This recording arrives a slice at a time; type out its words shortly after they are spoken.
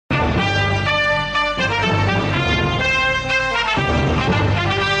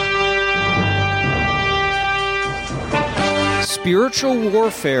Spiritual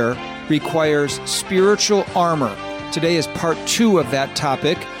warfare requires spiritual armor. Today is part 2 of that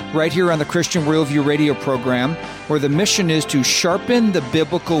topic, right here on the Christian Worldview radio program, where the mission is to sharpen the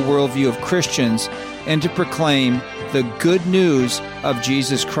biblical worldview of Christians and to proclaim the good news of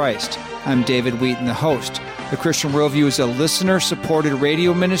Jesus Christ. I'm David Wheaton, the host. The Christian Worldview is a listener-supported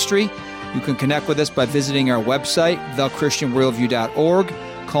radio ministry. You can connect with us by visiting our website, thechristianworldview.org,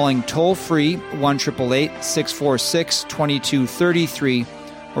 calling toll-free 1-888-646-2233,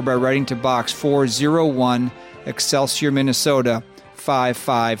 or by writing to Box 401, Excelsior, Minnesota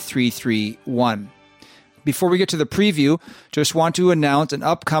 55331. Before we get to the preview, just want to announce an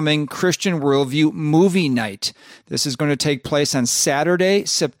upcoming Christian Worldview movie night. This is going to take place on Saturday,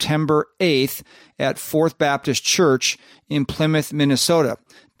 September 8th at Fourth Baptist Church in Plymouth, Minnesota.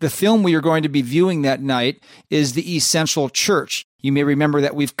 The film we are going to be viewing that night is The Essential Church. You may remember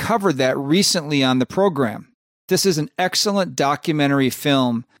that we've covered that recently on the program. This is an excellent documentary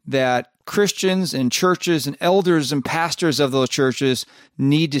film that Christians and churches and elders and pastors of those churches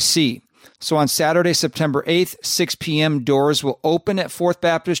need to see. So on Saturday, September 8th, 6 p.m., doors will open at Fourth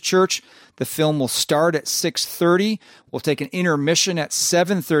Baptist Church. The film will start at 6:30. We'll take an intermission at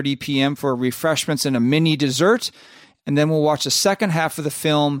 7:30 p.m. for refreshments and a mini dessert. And then we'll watch the second half of the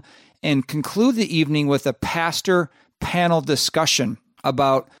film and conclude the evening with a pastor panel discussion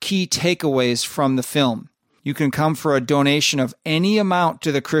about key takeaways from the film. You can come for a donation of any amount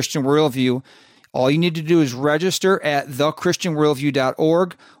to the Christian Worldview. All you need to do is register at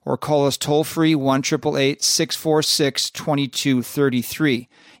thechristianworldview.org or call us toll-free 1-888-646-2233.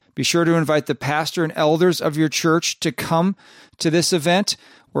 Be sure to invite the pastor and elders of your church to come to this event.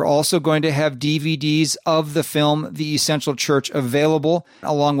 We're also going to have DVDs of the film, The Essential Church, available,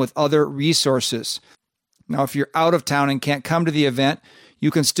 along with other resources. Now, if you're out of town and can't come to the event, you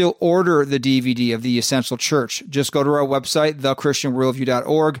can still order the DVD of The Essential Church. Just go to our website,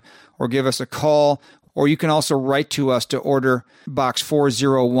 thechristianworldview.org, or give us a call, or you can also write to us to order Box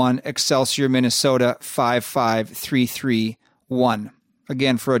 401, Excelsior, Minnesota 55331.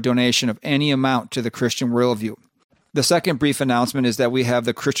 Again, for a donation of any amount to the Christian Worldview. The second brief announcement is that we have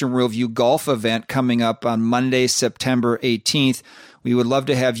the Christian Worldview Golf event coming up on Monday, September 18th. We would love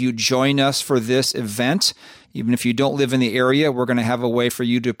to have you join us for this event. Even if you don't live in the area, we're going to have a way for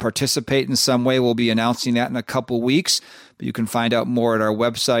you to participate in some way. We'll be announcing that in a couple weeks, but you can find out more at our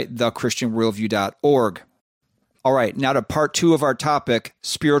website, thechristianworldview.org. All right, now to part 2 of our topic,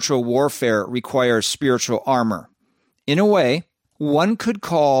 spiritual warfare requires spiritual armor. In a way, one could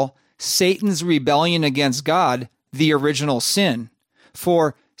call Satan's rebellion against God the original sin,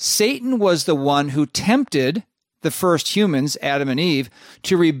 for Satan was the one who tempted the first humans, Adam and Eve,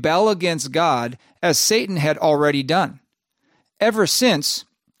 to rebel against God, as Satan had already done. Ever since,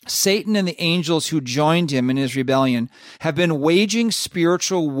 Satan and the angels who joined him in his rebellion have been waging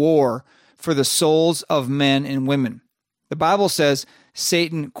spiritual war for the souls of men and women. The Bible says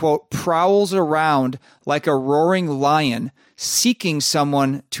Satan, quote, prowls around like a roaring lion, seeking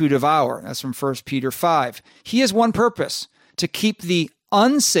someone to devour. That's from 1 Peter 5. He has one purpose, to keep the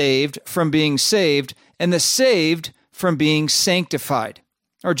unsaved from being saved and the saved from being sanctified.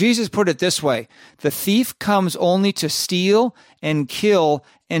 Or Jesus put it this way, the thief comes only to steal and kill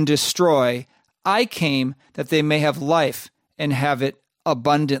and destroy. I came that they may have life and have it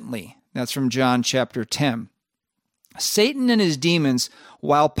abundantly. That's from John chapter 10. Satan and his demons,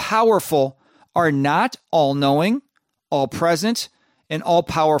 while powerful, are not all-knowing, all-present, and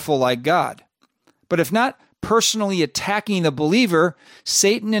all-powerful like God. But if not personally attacking the believer,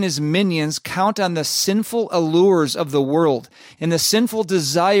 Satan and his minions count on the sinful allures of the world and the sinful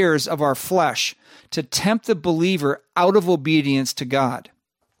desires of our flesh to tempt the believer out of obedience to God.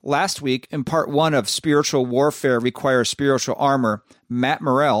 Last week, in part 1 of Spiritual Warfare Requires Spiritual Armor, Matt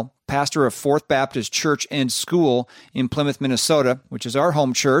Morrell, pastor of Fourth Baptist Church and School in Plymouth, Minnesota, which is our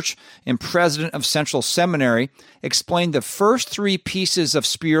home church, and president of Central Seminary, explained the first 3 pieces of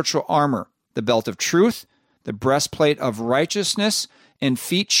spiritual armor: the belt of truth, the breastplate of righteousness, and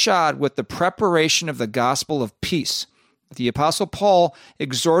feet shod with the preparation of the gospel of peace. The Apostle Paul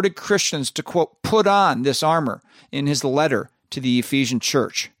exhorted Christians to, quote, put on this armor in his letter to the Ephesian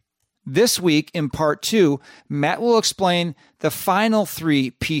church. This week, in part 2, Matt will explain the final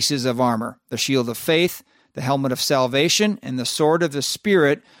 3 pieces of armor: the shield of faith, the helmet of salvation, and the sword of the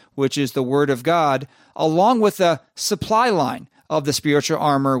Spirit, which is the Word of God, along with the supply line of the spiritual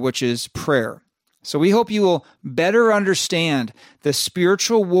armor, which is prayer. So we hope you will better understand the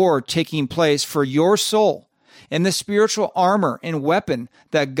spiritual war taking place for your soul and the spiritual armor and weapon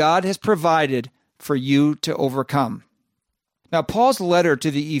that God has provided for you to overcome. Now, Paul's letter to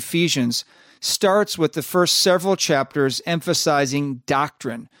the Ephesians starts with the first several chapters emphasizing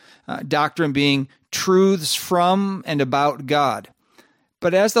doctrine, doctrine being truths from and about God.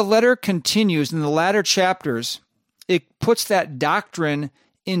 But as the letter continues in the latter chapters, it puts that doctrine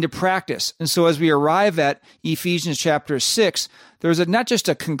into practice. And so as we arrive at Ephesians chapter 6, there's not just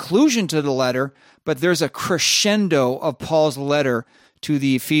a conclusion to the letter, but there's a crescendo of Paul's letter to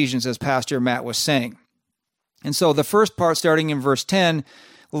the Ephesians, as Pastor Matt was saying. And so the first part, starting in verse 10,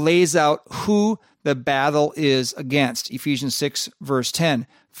 lays out who the battle is against. Ephesians 6, verse 10.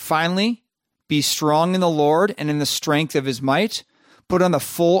 Finally, be strong in the Lord and in the strength of his might. Put on the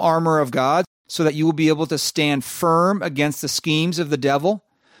full armor of God so that you will be able to stand firm against the schemes of the devil.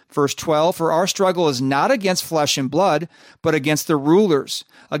 Verse 12, for our struggle is not against flesh and blood, but against the rulers,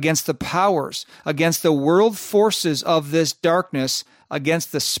 against the powers, against the world forces of this darkness,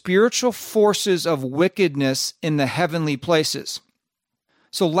 against the spiritual forces of wickedness in the heavenly places.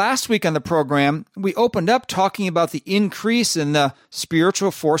 So last week on the program, we opened up talking about the increase in the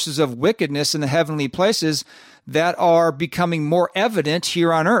spiritual forces of wickedness in the heavenly places that are becoming more evident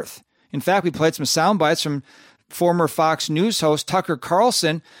here on earth. In fact, we played some sound bites from former Fox News host Tucker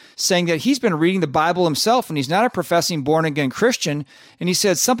Carlson saying that he's been reading the Bible himself and he's not a professing born-again Christian. And he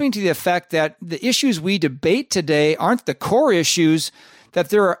said something to the effect that the issues we debate today aren't the core issues, that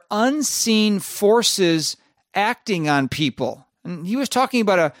there are unseen forces acting on people. And he was talking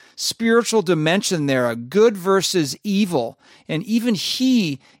about a spiritual dimension there, a good versus evil. And even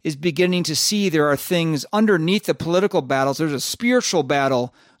he is beginning to see there are things underneath the political battles. There's a spiritual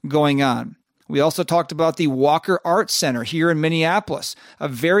battle going on. We also talked about the Walker Art Center here in Minneapolis, a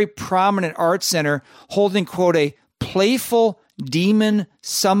very prominent art center holding, quote, a playful demon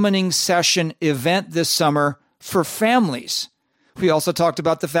summoning session event this summer for families. We also talked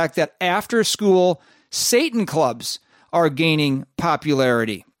about the fact that after-school Satan clubs are gaining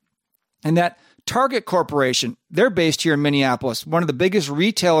popularity, and that Target Corporation, they're based here in Minneapolis, one of the biggest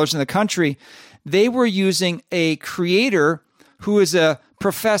retailers in the country. They were using a creator who is a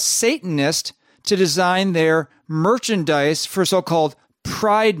professed Satanist to design their merchandise for so-called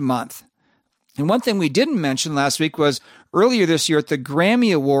Pride Month. And one thing we didn't mention last week was earlier this year at the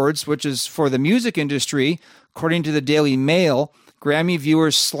Grammy Awards, which is for the music industry, according to the Daily Mail, Grammy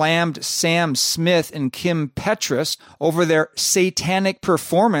viewers slammed Sam Smith and Kim Petras over their satanic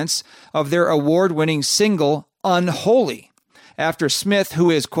performance of their award-winning single, Unholy, after Smith,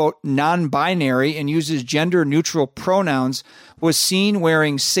 who is, quote, non-binary and uses gender-neutral pronouns, was seen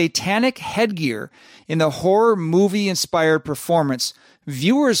wearing satanic headgear in the horror movie-inspired performance.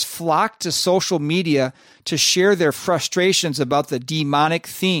 Viewers flocked to social media to share their frustrations about the demonic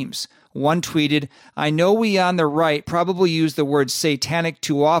themes. One tweeted, I know we on the right probably use the word satanic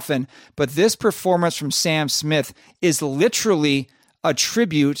too often, but this performance from Sam Smith is literally a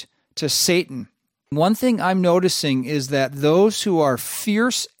tribute to Satan. One thing I'm noticing is that those who are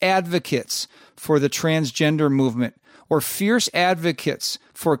fierce advocates for the transgender movement or fierce advocates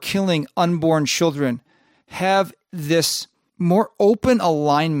for killing unborn children have this more open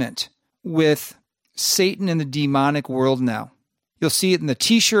alignment with Satan and the demonic world now. You'll see it in the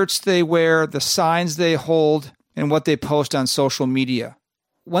t-shirts they wear, the signs they hold, and what they post on social media.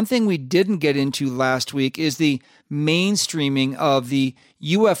 One thing we didn't get into last week is the mainstreaming of the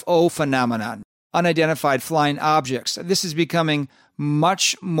UFO phenomenon, unidentified flying objects. This is becoming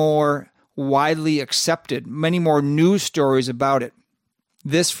much more widely accepted, many more news stories about it.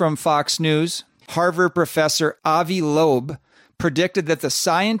 This from Fox News. Harvard professor Avi Loeb predicted that the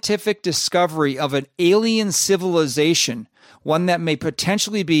scientific discovery of an alien civilization, one that may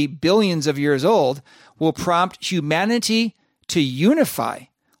potentially be billions of years old, will prompt humanity to unify.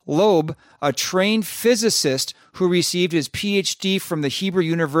 Loeb, a trained physicist who received his PhD from the Hebrew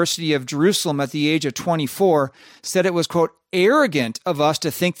University of Jerusalem at the age of 24, said it was, quote, arrogant of us to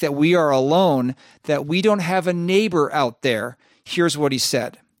think that we are alone, that we don't have a neighbor out there. Here's what he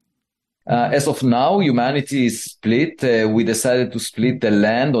said. As of now, humanity is split. We decided to split the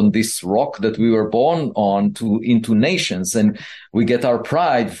land on this rock that we were born on into nations. And we get our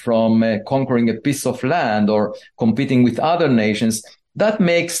pride from conquering a piece of land or competing with other nations. That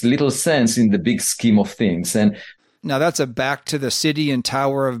makes little sense in the big scheme of things. And now that's a back to the city and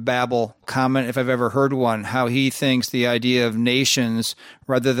Tower of Babel comment, if I've ever heard one, how he thinks the idea of nations,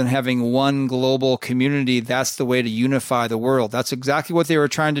 rather than having one global community, that's the way to unify the world. That's exactly what they were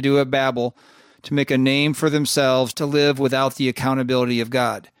trying to do at Babel, to make a name for themselves, to live without the accountability of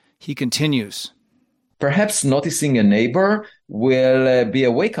God. He continues. Perhaps noticing a neighbor will be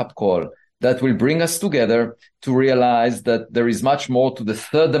a wake-up call that will bring us together to realize that there is much more to the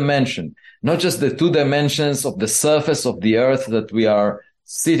third dimension, not just the two dimensions of the surface of the earth that we are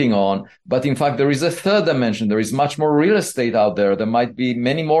sitting on. But in fact, there is a third dimension. There is much more real estate out there. There might be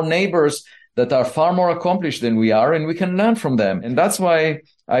many more neighbors that are far more accomplished than we are, and we can learn from them. And that's why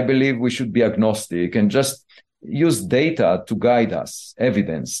I believe we should be agnostic and just use data to guide us,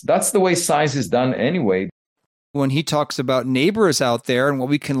 evidence. That's the way science is done anyway. When he talks about neighbors out there and what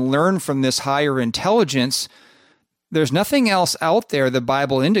we can learn from this higher intelligence, there's nothing else out there the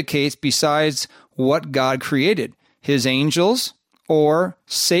Bible indicates besides what God created, his angels or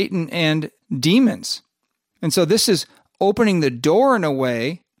Satan and demons. And so this is opening the door in a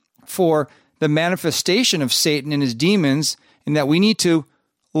way for the manifestation of Satan and his demons, and that we need to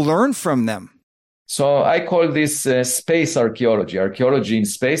learn from them. So I call this space archaeology in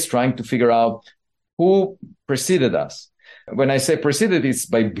space, trying to figure out who preceded us. When I say preceded, it's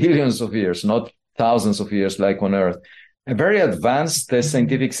by billions of years, not thousands of years like on Earth. A very advanced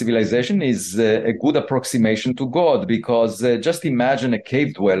scientific civilization is a good approximation to God, because just imagine a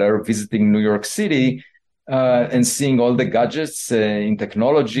cave dweller visiting New York City and seeing all the gadgets in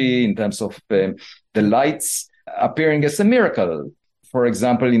technology, in terms of the lights, appearing as a miracle. For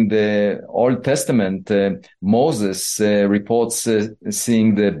example, in the Old Testament, Moses reports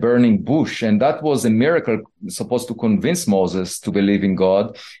seeing the burning bush, and that was a miracle supposed to convince Moses to believe in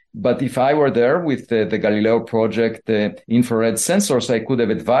God. But if I were there with the Galileo Project infrared sensors, I could have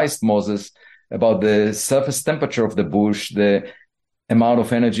advised Moses about the surface temperature of the bush, the amount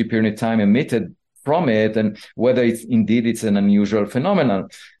of energy per unit time emitted from it, and whether it's an unusual phenomenon.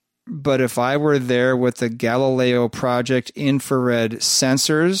 But if I were there with the Galileo Project infrared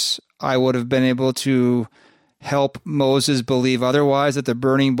sensors, I would have been able to help Moses believe otherwise, that the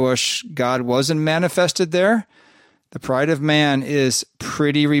burning bush, God wasn't manifested there. The pride of man is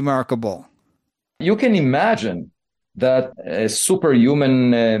pretty remarkable. You can imagine that a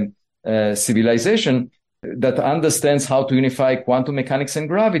superhuman civilization that understands how to unify quantum mechanics and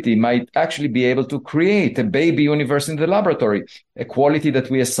gravity might actually be able to create a baby universe in the laboratory, a quality that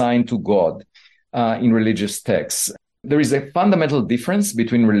we assign to God in religious texts. There is a fundamental difference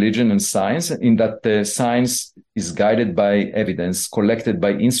between religion and science in that science is guided by evidence collected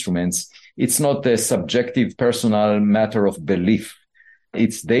by instruments. It's not a subjective personal matter of belief.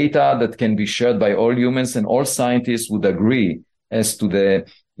 It's data that can be shared by all humans, and all scientists would agree as to the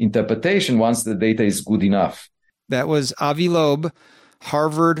interpretation once the data is good enough. That was Avi Loeb,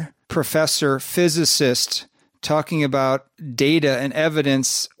 Harvard professor, physicist, talking about data and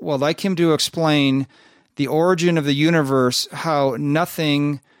evidence. Well, I'd like him to explain the origin of the universe, how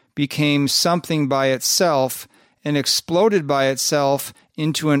nothing became something by itself and exploded by itself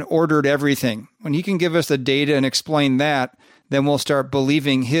into an ordered everything. When he can give us the data and explain that, then we'll start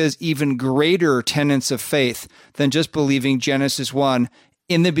believing his even greater tenets of faith than just believing Genesis 1.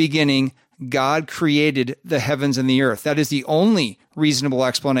 In the beginning, God created the heavens and the earth. That is the only reasonable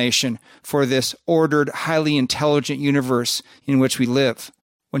explanation for this ordered, highly intelligent universe in which we live.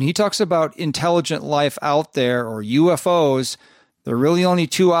 When he talks about intelligent life out there, or UFOs, there are really only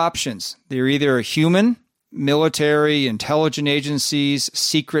two options. They're either a human, military, intelligent agencies,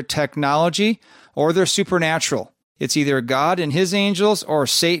 secret technology, or they're supernatural. It's either God and his angels or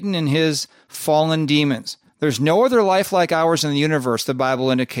Satan and his fallen demons. There's no other life like ours in the universe, the Bible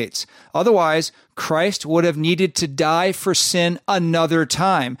indicates. Otherwise, Christ would have needed to die for sin another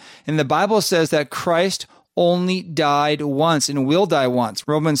time. And the Bible says that Christ only died once and will die once.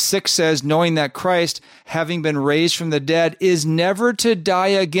 Romans 6 says, knowing that Christ, having been raised from the dead, is never to die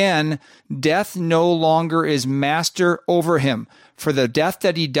again, death no longer is master over him. For the death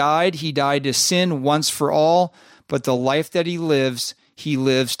that he died to sin once for all, but the life that he lives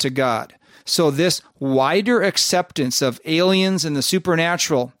to God. So this wider acceptance of aliens and the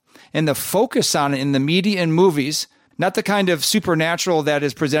supernatural and the focus on it in the media and movies, not the kind of supernatural that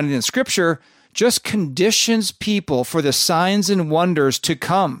is presented in Scripture, just conditions people for the signs and wonders to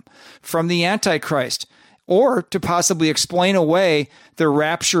come from the Antichrist, or to possibly explain away the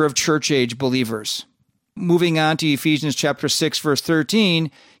rapture of church-age believers. Moving on to Ephesians chapter 6, verse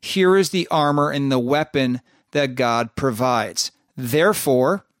 13, here is the armor and the weapon that God provides.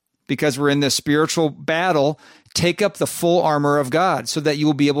 Therefore, because we're in this spiritual battle, take up the full armor of God so that you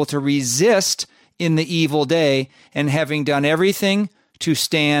will be able to resist in the evil day, and having done everything, to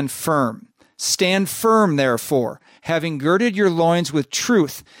stand firm. Stand firm, therefore, having girded your loins with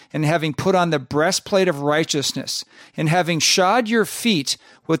truth, and having put on the breastplate of righteousness, and having shod your feet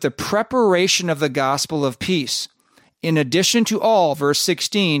with the preparation of the gospel of peace. In addition to all, verse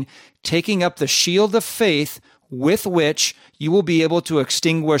 16, taking up the shield of faith, with which you will be able to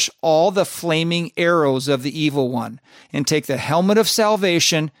extinguish all the flaming arrows of the evil one, and take the helmet of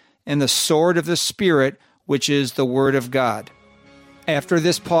salvation and the sword of the Spirit, which is the word of God. After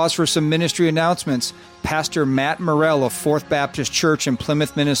this pause for some ministry announcements, Pastor Matt Morrell of Fourth Baptist Church in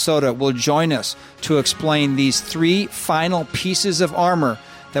Plymouth, Minnesota will join us to explain these 3 final pieces of armor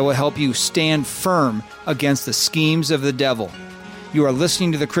that will help you stand firm against the schemes of the devil. You are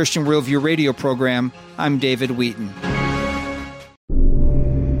listening to the Christian Worldview radio program. I'm David Wheaton.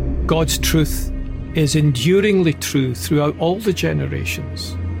 God's truth is enduringly true throughout all the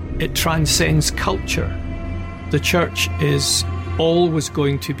generations. It transcends culture. The church is always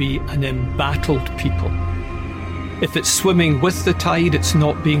going to be an embattled people. If it's swimming with the tide, it's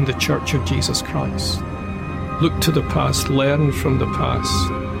not being the church of Jesus Christ. Look to the past, learn from the past,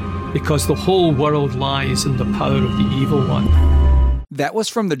 because the whole world lies in the power of the evil one. That was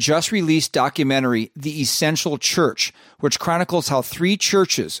from the just-released documentary, The Essential Church, which chronicles how 3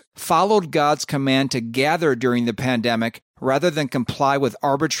 churches followed God's command to gather during the pandemic rather than comply with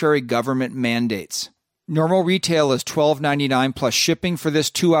arbitrary government mandates. Normal retail is $12.99 plus shipping for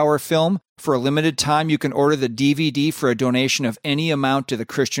this 2-hour film. For a limited time, you can order the DVD for a donation of any amount to the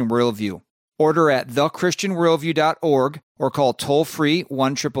Christian Worldview. Order at thechristianworldview.org or call toll-free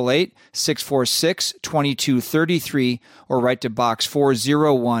 1-888-646-2233 or write to Box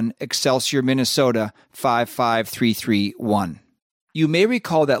 401, Excelsior, Minnesota 55331. You may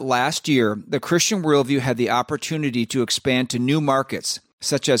recall that last year, the Christian Worldview had the opportunity to expand to new markets,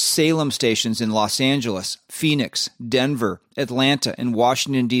 such as Salem stations in Los Angeles, Phoenix, Denver, Atlanta, and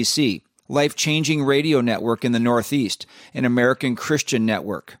Washington, D.C., Life-Changing Radio Network in the Northeast, and American Christian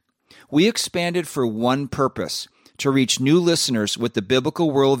Network. We expanded for one purpose, to reach new listeners with the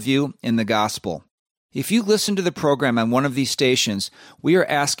biblical worldview and the gospel. If you listen to the program on one of these stations, we are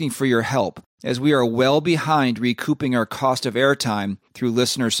asking for your help, as we are well behind recouping our cost of airtime through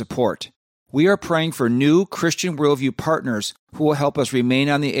listener support. We are praying for new Christian Worldview partners who will help us remain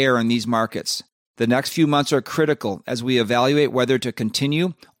on the air in these markets. The next few months are critical as we evaluate whether to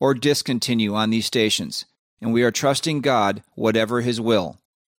continue or discontinue on these stations, and we are trusting God, whatever His will.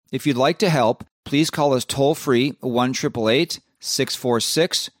 If you'd like to help, please call us toll-free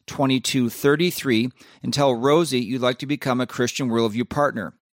 1-888-646-2233 and tell Rosie you'd like to become a Christian Worldview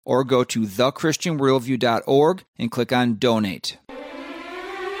partner, or go to thechristianworldview.org and click on Donate.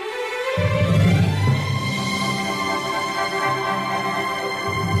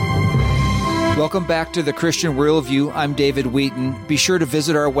 Welcome back to the Christian Worldview. I'm David Wheaton. Be sure to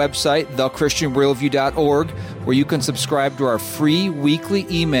visit our website, thechristianworldview.org, where you can subscribe to our free weekly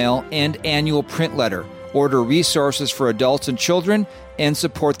email and annual print letter, order resources for adults and children, and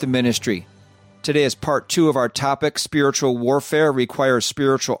support the ministry. Today is part 2 of our topic, Spiritual Warfare Requires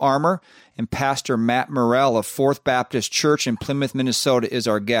Spiritual Armor, and Pastor Matt Morrell of Fourth Baptist Church in Plymouth, Minnesota is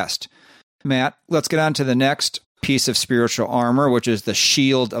our guest. Matt, let's get on to the next piece of spiritual armor, which is the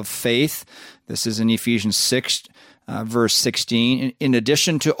shield of faith. This is in Ephesians 6, verse 16. In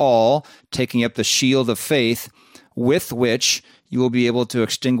addition to all, taking up the shield of faith, with which you will be able to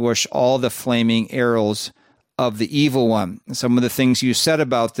extinguish all the flaming arrows of the evil one. Some of the things you said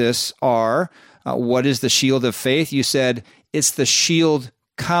about this are, what is the shield of faith? You said, it's the shield,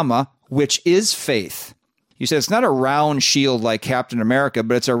 which is faith. You said it's not a round shield like Captain America,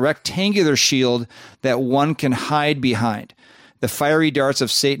 but it's a rectangular shield that one can hide behind. The fiery darts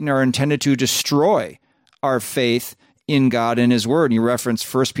of Satan are intended to destroy our faith in God and His Word. And you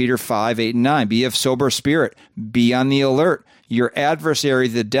reference 1 Peter 5, 8, and 9. Be of sober spirit. Be on the alert. Your adversary,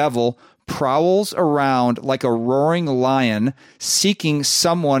 the devil, prowls around like a roaring lion, seeking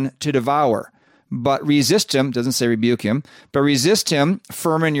someone to devour. But resist him, doesn't say rebuke him, but resist him,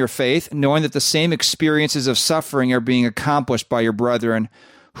 firm in your faith, knowing that the same experiences of suffering are being accomplished by your brethren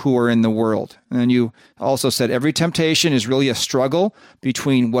who are in the world. And then you also said every temptation is really a struggle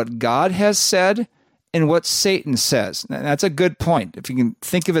between what God has said and what Satan says. And that's a good point. If you can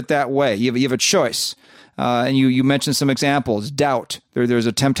think of it that way, you have a choice. And you mentioned some examples. Doubt. There's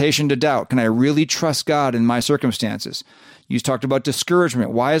a temptation to doubt. Can I really trust God in my circumstances? You talked about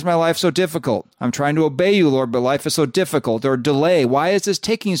discouragement. Why is my life so difficult? I'm trying to obey you, Lord, but life is so difficult. Or delay. Why is this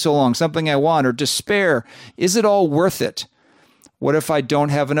taking so long? Something I want. Or despair. Is it all worth it? What if I don't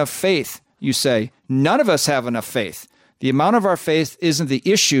have enough faith? You say, none of us have enough faith. The amount of our faith isn't the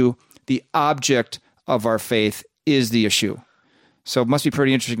issue. The object of our faith is the issue. So it must be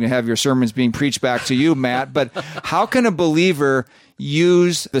pretty interesting to have your sermons being preached back to you, Matt. But how can a believer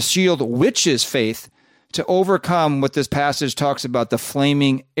use the shield, which is faith, to overcome what this passage talks about, the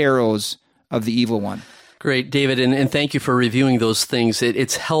flaming arrows of the evil one? Great, David, and thank you for reviewing those things.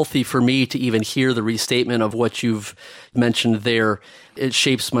 It's healthy for me to even hear the restatement of what you've mentioned there. It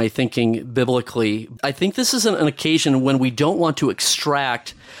shapes my thinking biblically. I think this is an occasion when we don't want to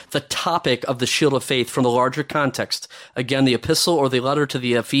extract the topic of the shield of faith from the larger context. Again, the epistle or the letter to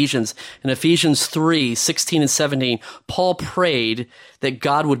the Ephesians. In Ephesians 3:16 and 17, Paul prayed that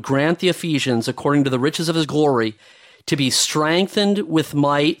God would grant the Ephesians, according to the riches of his glory, to be strengthened with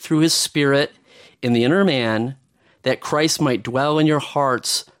might through his Spirit in the inner man, that Christ might dwell in your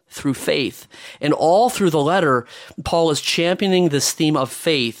hearts through faith. And all through the letter, Paul is championing this theme of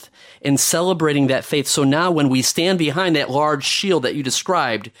faith and celebrating that faith. So now when we stand behind that large shield that you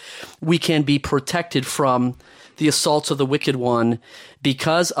described, we can be protected from the assaults of the wicked one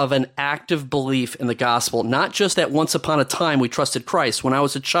because of an active belief in the gospel. Not just that once upon a time we trusted Christ. When I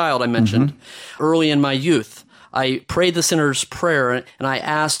was a child, I mentioned, early in my youth, I prayed the sinner's prayer and I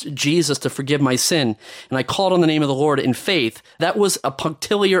asked Jesus to forgive my sin. And I called on the name of the Lord in faith. That was a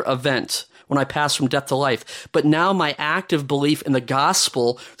punctiliar event when I passed from death to life. But now my active belief in the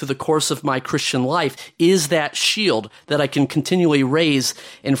gospel through the course of my Christian life is that shield that I can continually raise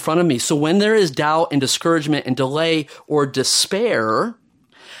in front of me. So when there is doubt and discouragement and delay or despair,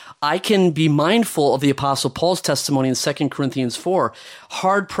 I can be mindful of the Apostle Paul's testimony in 2 Corinthians 4,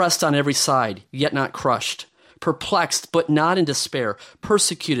 hard pressed on every side, yet not crushed. Perplexed, but not in despair,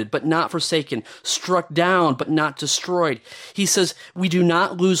 persecuted, but not forsaken, struck down, but not destroyed. He says, we do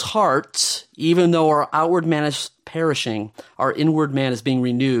not lose heart, even though our outward man is perishing, our inward man is being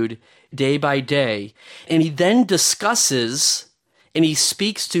renewed day by day. And he then discusses, and he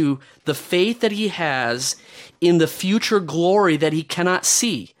speaks to the faith that he has in the future glory that he cannot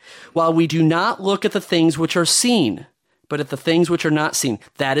see, while we do not look at the things which are seen, but at the things which are not seen.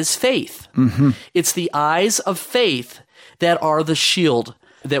 That is faith. Mm-hmm. It's the eyes of faith that are the shield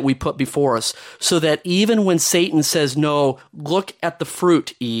that we put before us, so that even when Satan says, no, look at the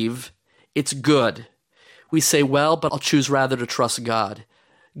fruit, Eve, it's good, we say, well, but I'll choose rather to trust God.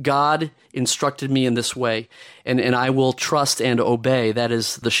 God instructed me in this way, and I will trust and obey. That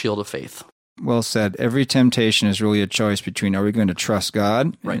is the shield of faith. Well said. Every temptation is really a choice between, are we going to trust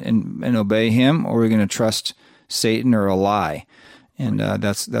God and obey him, or are we going to trust Satan or a lie? And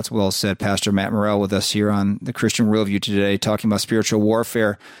that's well said. Pastor Matt Morrell with us here on the Christian Worldview today, talking about spiritual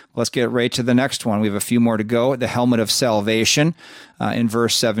warfare. Let's get right to the next one. We have a few more to go. The helmet of salvation in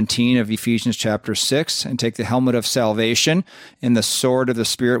verse 17 of Ephesians chapter 6. And take the helmet of salvation and the sword of the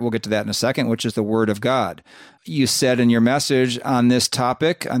Spirit. We'll get to that in a second, which is the Word of God. You said in your message on this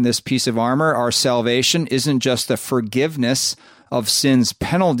topic, on this piece of armor, our salvation isn't just the forgiveness of sin's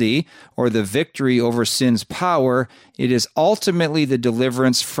penalty or the victory over sin's power. It is ultimately the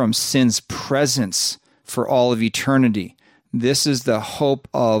deliverance from sin's presence for all of eternity. This is the hope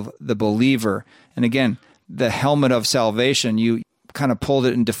of the believer. And again, the helmet of salvation, you kind of pulled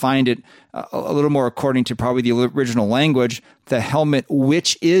it and defined it a little more according to probably the original language, the helmet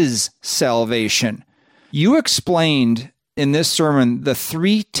which is salvation. You explained in this sermon the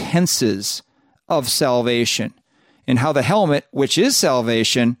three tenses of salvation, and how the helmet, which is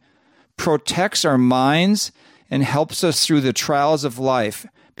salvation, protects our minds and helps us through the trials of life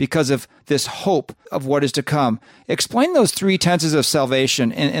because of this hope of what is to come. Explain those three tenses of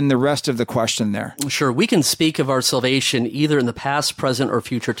salvation and the rest of the question there. Sure. We can speak of our salvation either in the past, present, or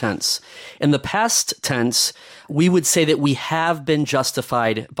future tense. In the past tense, we would say that we have been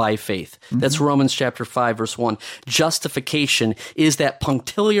justified by faith. Mm-hmm. That's Romans chapter 5, verse 1. Justification is that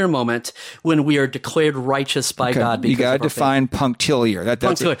punctiliar moment when we are declared righteous by God. You got to define punctiliar. That's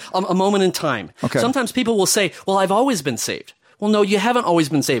punctiliar. A moment in time. Okay. Sometimes people will say, well, I've always been saved. Well, no, you haven't always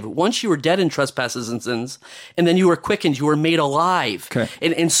been saved. Once you were dead in trespasses and sins, and then you were quickened, you were made alive. Okay.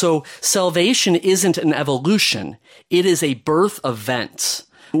 And so salvation isn't an evolution. It is a birth event.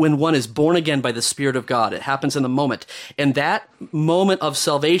 When one is born again by the Spirit of God, it happens in the moment. And that moment of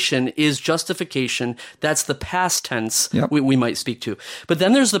salvation is justification. That's the past tense we might speak to. But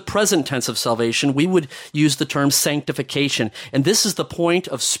then there's the present tense of salvation. We would use the term sanctification. And this is the point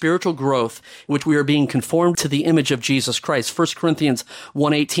of spiritual growth, which we are being conformed to the image of Jesus Christ. 1 Corinthians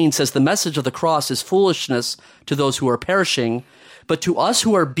 1:18 says, the message of the cross is foolishness to those who are perishing, but to us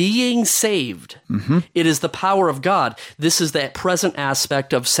who are being saved, it is the power of God. This is that present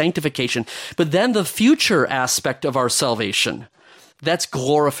aspect of sanctification. But then the future aspect of our salvation, that's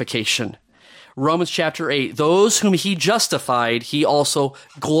glorification. Romans chapter 8, those whom he justified, he also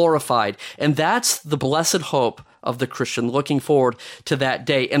glorified. And that's the blessed hope of the Christian, looking forward to that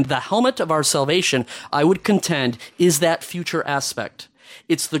day. And the helmet of our salvation, I would contend, is that future aspect.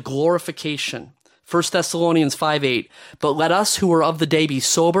 It's the glorification. 1 Thessalonians 5:8, but let us who are of the day be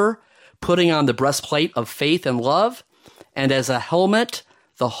sober, putting on the breastplate of faith and love, and as a helmet,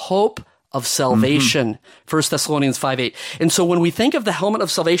 the hope of salvation. 1 Thessalonians 5:8. And so when we think of the helmet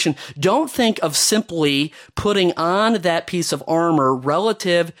of salvation, don't think of simply putting on that piece of armor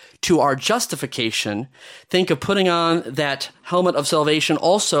relative to our justification. Think of putting on that helmet of salvation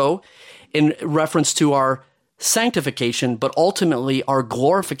also in reference to our sanctification, but ultimately our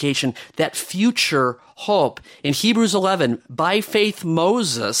glorification, that future hope. In Hebrews 11, by faith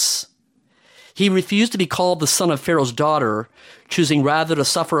Moses, he refused to be called the son of Pharaoh's daughter, choosing rather to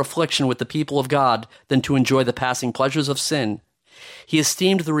suffer affliction with the people of God than to enjoy the passing pleasures of sin. He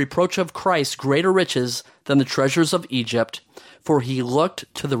esteemed the reproach of Christ greater riches than the treasures of Egypt, for he looked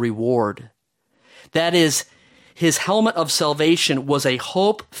to the reward. That is, his helmet of salvation was a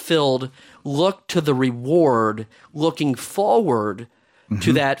hope-filled look to the reward, looking forward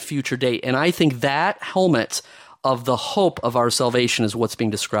to that future date. And I think that helmet of the hope of our salvation is what's being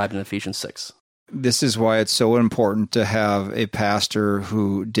described in Ephesians 6. This is why it's so important to have a pastor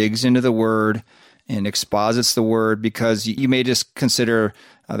who digs into the Word and exposits the Word, because you may just consider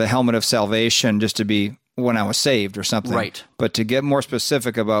the helmet of salvation just to be when I was saved or something. Right. But to get more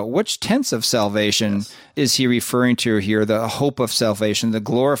specific about which tense of salvation is he referring to here, the hope of salvation, the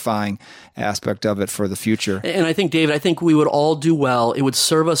glorifying aspect of it for the future. And I think, David, we would all do well. It would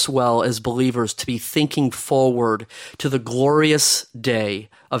serve us well as believers to be thinking forward to the glorious day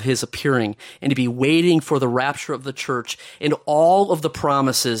of his appearing and to be waiting for the rapture of the church and all of the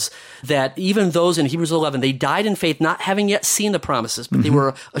promises that even those in Hebrews 11, they died in faith, not having yet seen the promises, but they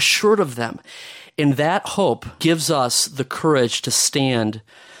were assured of them. And that hope gives us the courage to stand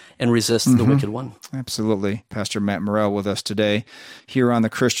and resist the wicked one. Absolutely. Pastor Matt Morrell with us today here on the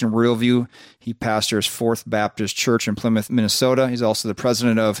Christian Worldview. He pastors Fourth Baptist Church in Plymouth, Minnesota. He's also the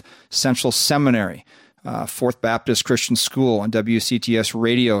president of Central Seminary, Fourth Baptist Christian School on WCTS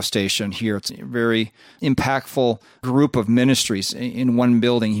radio station here. It's a very impactful group of ministries in one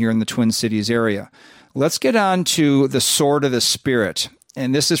building here in the Twin Cities area. Let's get on to the sword of the Spirit.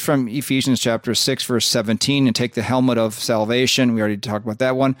 And this is from Ephesians chapter 6, verse 17, and take the helmet of salvation. We already talked about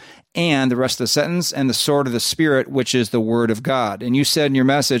that one. And the rest of the sentence, and the sword of the Spirit, which is the word of God. And you said in your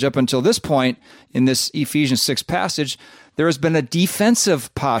message, up until this point in this Ephesians 6 passage, there has been a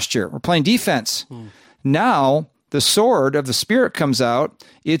defensive posture. We're playing defense. Now, the sword of the Spirit comes out.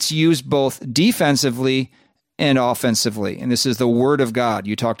 It's used both defensively and offensively. And this is the Word of God.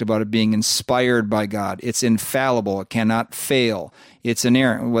 You talked about it being inspired by God. It's infallible. It cannot fail. It's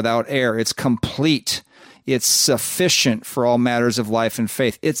inerrant, without error. It's complete. It's sufficient for all matters of life and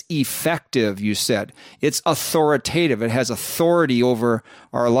faith. It's effective, you said. It's authoritative. It has authority over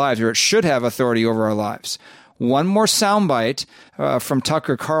our lives, or it should have authority over our lives. One more soundbite from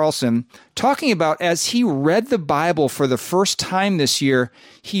Tucker Carlson talking about, as he read the Bible for the first time this year,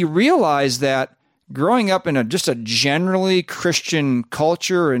 he realized that growing up in just a generally Christian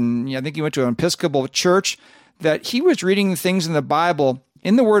culture, and I think he went to an Episcopal church, that he was reading things in the Bible,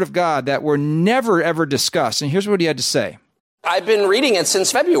 in the Word of God, that were never, ever discussed. And here's what he had to say. I've been reading it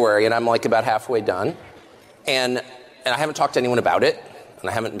since February, and I'm like about halfway done. And I haven't talked to anyone about it, and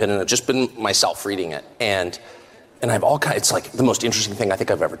I haven't just been myself reading it. And I've it's like the most interesting thing I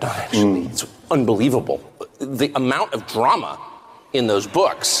think I've ever done, actually. It's unbelievable. The amount of drama in those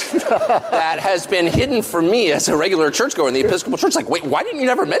books that has been hidden from me as a regular churchgoer in the Episcopal Church. Like, wait, why didn't you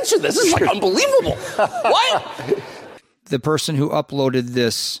never mention this? This is like unbelievable. What? The person who uploaded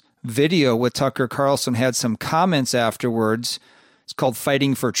this video with Tucker Carlson had some comments afterwards. It's called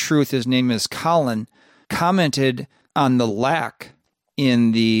Fighting for Truth. His name is Colin. Commented on the lack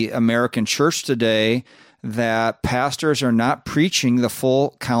in the American church today that pastors are not preaching the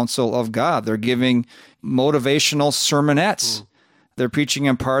full counsel of God. They're giving motivational sermonettes. They're preaching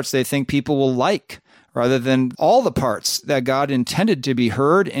in parts they think people will like, rather than all the parts that God intended to be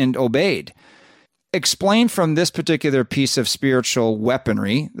heard and obeyed. Explain from this particular piece of spiritual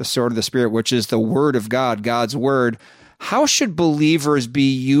weaponry, the sword of the Spirit, which is the Word of God, God's Word, how should believers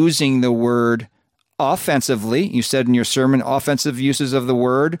be using the Word offensively? You said in your sermon, offensive uses of the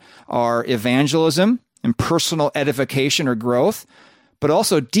Word are evangelism and personal edification or growth, but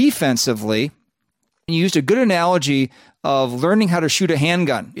also defensively. You used a good analogy of learning how to shoot a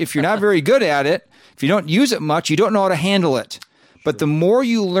handgun. If you're not very good at it, if you don't use it much, you don't know how to handle it. But the more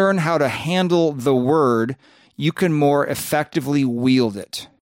you learn how to handle the Word, you can more effectively wield it.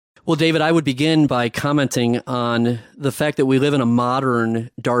 Well, David, I would begin by commenting on the fact that we live in a modern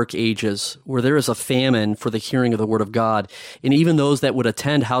dark ages where there is a famine for the hearing of the Word of God. And even those that would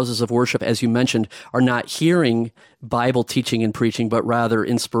attend houses of worship, as you mentioned, are not hearing Bible teaching and preaching, but rather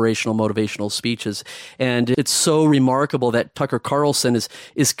inspirational, motivational speeches. And it's so remarkable that Tucker Carlson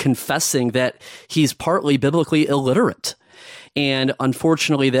is confessing that he's partly biblically illiterate. And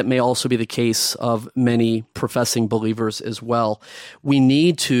unfortunately, that may also be the case of many professing believers as well. We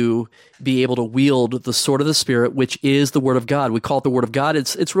need to be able to wield the sword of the Spirit, which is the Word of God. We call it the Word of God.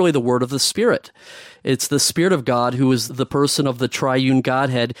 It's really the Word of the Spirit. It's the Spirit of God who is the person of the triune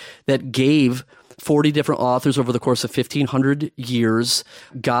Godhead that gave 40 different authors over the course of 1,500 years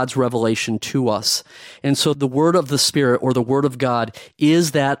God's revelation to us. And so the Word of the Spirit, or the Word of God,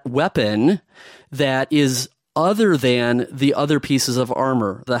 is that weapon that is other than the other pieces of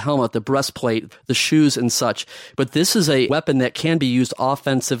armor, the helmet, the breastplate, the shoes, and such. But this is a weapon that can be used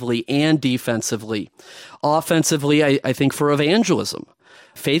offensively and defensively. Offensively, I think, for evangelism.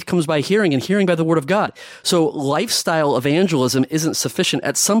 Faith comes by hearing, and hearing by the Word of God. So lifestyle evangelism isn't sufficient.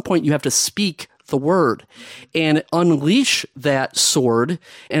 At some point, you have to speak the Word and unleash that sword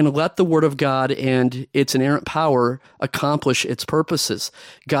and let the Word of God and its inerrant power accomplish its purposes.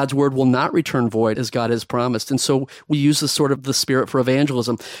 God's Word will not return void, as God has promised. And so we use the sword of the Spirit for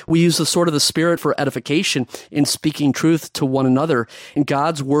evangelism. We use the sword of the Spirit for edification in speaking truth to one another. And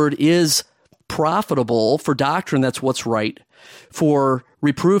God's Word is profitable for doctrine, that's what's right. For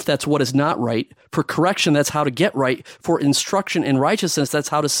reproof, that's what is not right. For correction, that's how to get right. For instruction in righteousness, that's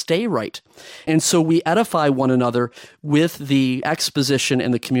how to stay right. And so we edify one another with the exposition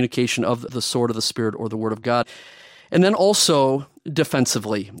and the communication of the sword of the Spirit, or the Word of God. And then also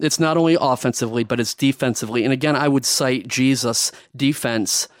defensively. It's not only offensively, but it's defensively. And again, I would cite Jesus'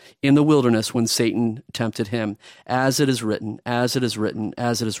 defense in the wilderness when Satan tempted him. As it is written, as it is written,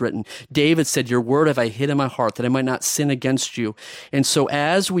 as it is written. David said, your word have I hid in my heart, that I might not sin against you. And so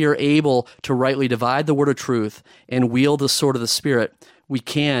as we are able to rightly divide the word of truth and wield the sword of the Spirit, we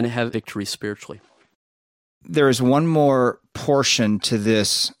can have victory spiritually. There is one more portion to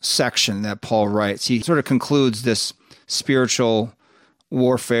this section that Paul writes. He sort of concludes this spiritual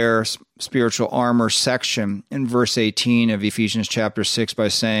warfare, spiritual armor section in verse 18 of Ephesians chapter 6 by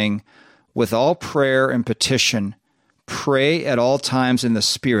saying, with all prayer and petition, pray at all times in the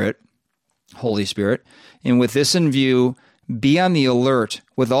Spirit, Holy Spirit, and with this in view, be on the alert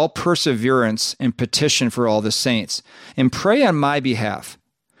with all perseverance and petition for all the saints, and pray on my behalf,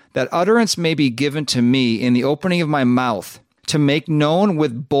 that utterance may be given to me in the opening of my mouth, to make known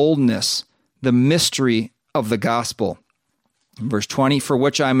with boldness the mystery of the gospel. Verse 20, for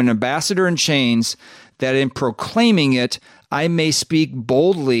which I am an ambassador in chains, that in proclaiming it I may speak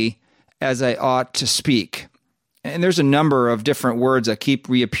boldly as I ought to speak. And there's a number of different words that keep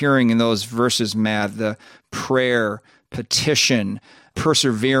reappearing in those verses, Matt. The prayer, petition,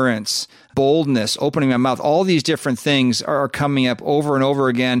 perseverance, boldness, opening my mouth, all these different things are coming up over and over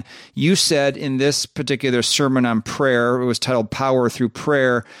again. You said in this particular sermon on prayer, it was titled Power Through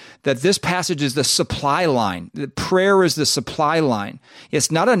Prayer, that this passage is the supply line. That prayer is the supply line. It's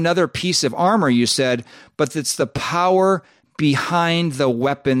not another piece of armor, you said, but it's the power behind the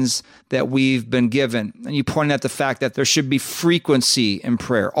weapons that we've been given. And you pointed out the fact that there should be frequency in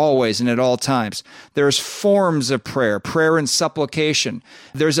prayer, always and at all times. There's forms of prayer, prayer and supplication.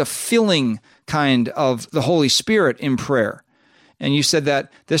 There's a filling kind of the Holy Spirit in prayer. And you said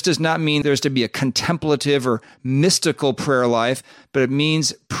that this does not mean there's to be a contemplative or mystical prayer life, but it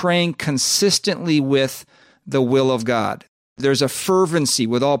means praying consistently with the will of God. There's a fervency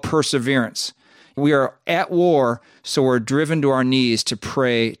with all perseverance. We are at war, so we're driven to our knees to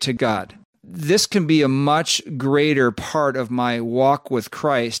pray to God. This can be a much greater part of my walk with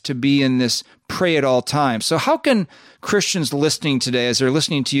Christ, to be in this pray at all times. So how can Christians listening today, as they're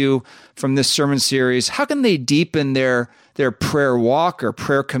listening to you from this sermon series, how can they deepen their prayer walk or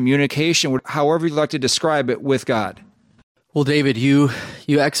prayer communication, however you'd like to describe it, with God? Well, David, you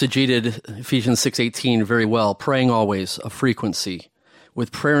exegeted Ephesians 6:18 very well, praying always, a frequency.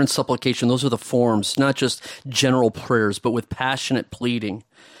 With prayer and supplication, those are the forms, not just general prayers, but with passionate pleading.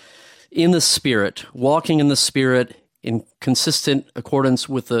 In the Spirit, walking in the Spirit, in consistent accordance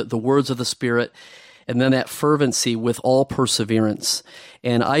with the words of the Spirit, and then that fervency with all perseverance.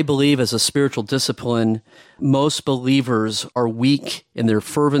 And I believe as a spiritual discipline, most believers are weak in their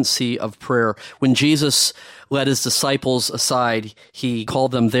fervency of prayer. When Jesus led his disciples aside, he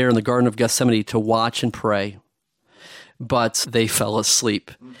called them there in the Garden of Gethsemane to watch and pray. But they fell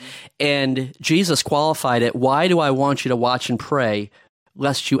asleep. And Jesus qualified it, why do I want you to watch and pray,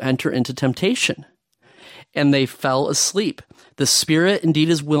 lest you enter into temptation? And they fell asleep. The spirit indeed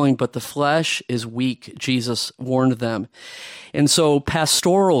is willing, but the flesh is weak, Jesus warned them. And so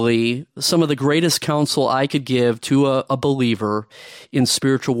pastorally, some of the greatest counsel I could give to a believer in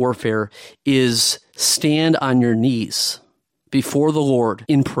spiritual warfare is stand on your knees before the Lord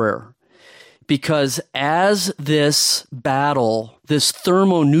in prayer. Because as this battle, this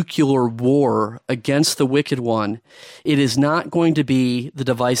thermonuclear war against the wicked one, it is not going to be the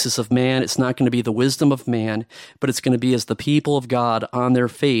devices of man, it's not going to be the wisdom of man, but it's going to be as the people of God on their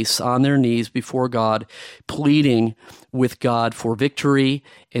face, on their knees before God, pleading with God for victory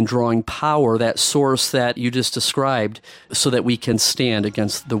and drawing power, that source that you just described, so that we can stand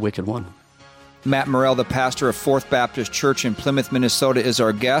against the wicked one. Matt Morrell, the pastor of Fourth Baptist Church in Plymouth, Minnesota, is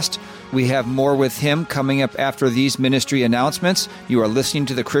our guest. We have more with him coming up after these ministry announcements. You are listening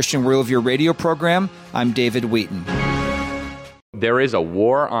to the Christian Worldview radio program. I'm David Wheaton. There is a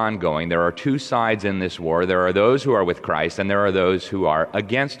war ongoing. There are two sides in this war. There are those who are with Christ, and there are those who are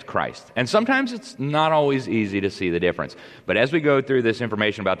against Christ. And sometimes it's not always easy to see the difference. But as we go through this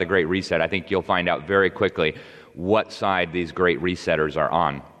information about the Great Reset, I think you'll find out very quickly what side these Great Resetters are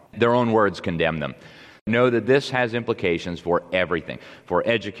on. Their own words condemn them. Know that this has implications for everything, for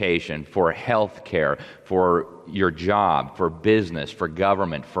education, for health care, for your job, for business, for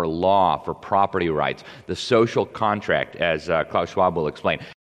government, for law, for property rights, the social contract, as Klaus Schwab will explain.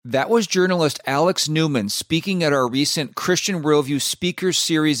 That was journalist Alex Newman speaking at our recent Christian Worldview Speakers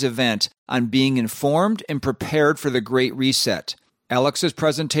Series event on being informed and prepared for the Great Reset. Alex's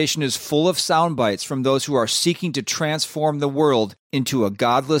presentation is full of sound bites from those who are seeking to transform the world into a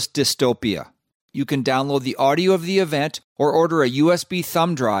godless dystopia. You can download the audio of the event or order a USB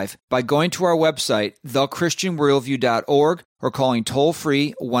thumb drive by going to our website, thechristianworldview.org, or calling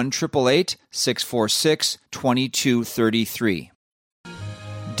toll-free 1-888-646-2233.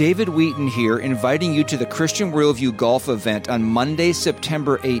 David Wheaton here, inviting you to the Christian Worldview Golf event on Monday,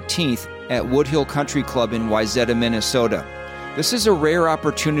 September 18th at Woodhill Country Club in Wayzata, Minnesota. This is a rare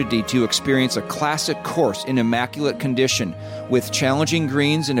opportunity to experience a classic course in immaculate condition with challenging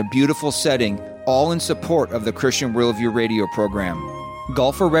greens in a beautiful setting, all in support of the Christian Worldview radio program.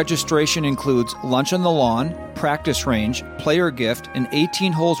 Golfer registration includes lunch on the lawn, practice range, player gift, and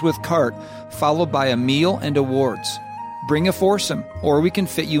 18 holes with cart, followed by a meal and awards. Bring a foursome, or we can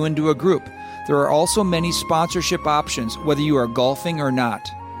fit you into a group. There are also many sponsorship options, whether you are golfing or not.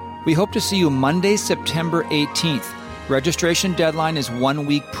 We hope to see you Monday, September 18th. Registration deadline is 1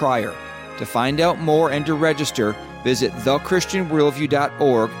 week prior. To find out more and to register, visit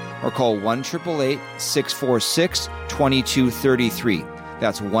thechristianworldview.org or call 1-888-646-2233.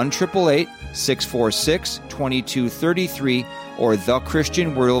 That's 1-888-646-2233 or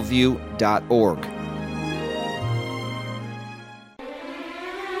thechristianworldview.org.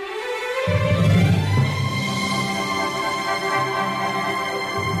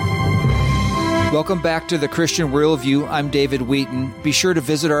 Welcome back to the Christian Worldview. I'm David Wheaton. Be sure to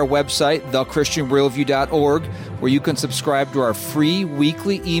visit our website, thechristianworldview.org, where you can subscribe to our free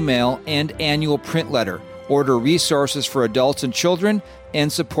weekly email and annual print letter, order resources for adults and children,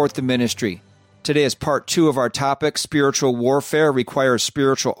 and support the ministry. Today is part 2 of our topic, Spiritual Warfare Requires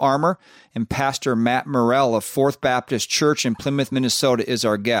Spiritual Armor, and Pastor Matt Morrell of Fourth Baptist Church in Plymouth, Minnesota is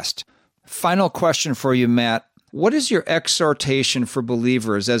our guest. Final question for you, Matt. What is your exhortation for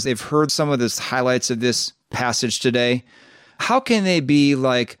believers as they've heard some of the highlights of this passage today? How can they be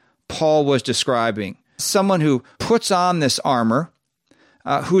like Paul was describing? Someone who puts on this armor,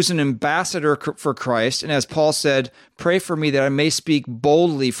 who's an ambassador for Christ, and as Paul said, pray for me that I may speak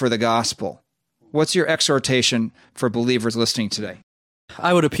boldly for the gospel. What's your exhortation for believers listening today?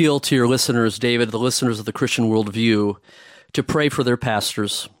 I would appeal to your listeners, David, the listeners of the Christian Worldview, to pray for their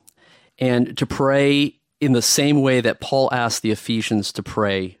pastors and to pray in the same way that Paul asked the Ephesians to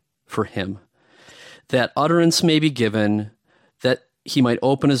pray for him, that utterance may be given, that he might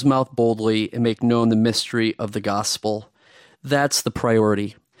open his mouth boldly and make known the mystery of the gospel. That's the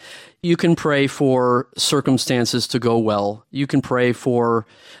priority. You can pray for circumstances to go well. You can pray for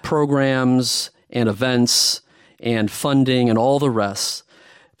programs and events and funding and all the rest.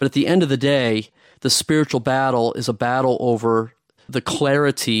 But at the end of the day, the spiritual battle is a battle over the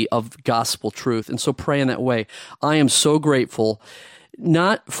clarity of gospel truth. And so pray in that way. I am so grateful,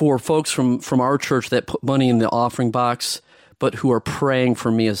 not for folks from our church that put money in the offering box, but who are praying for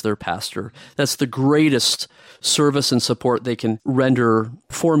me as their pastor. That's the greatest service and support they can render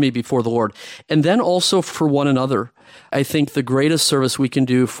for me before the Lord. And then also for one another. I think the greatest service we can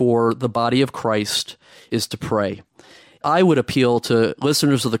do for the body of Christ is to pray. I would appeal to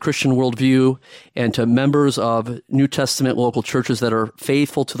listeners of the Christian Worldview and to members of New Testament local churches that are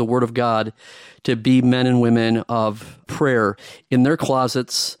faithful to the Word of God to be men and women of prayer in their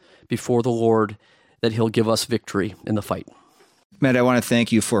closets before the Lord, that He'll give us victory in the fight. Matt, I want to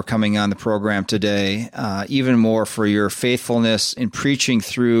thank you for coming on the program today, even more for your faithfulness in preaching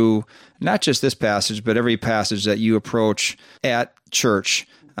through not just this passage, but every passage that you approach at church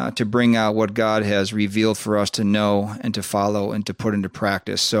to bring out what God has revealed for us to know and to follow and to put into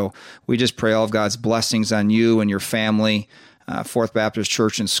practice. So we just pray all of God's blessings on you and your family, Fourth Baptist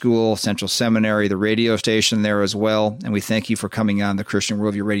Church and School, Central Seminary, the radio station there as well. And we thank you for coming on the Christian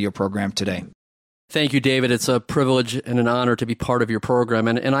Worldview radio program today. Thank you, David. It's a privilege and an honor to be part of your program.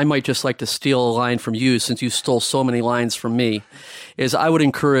 And I might just like to steal a line from you, since you stole so many lines from me, is I would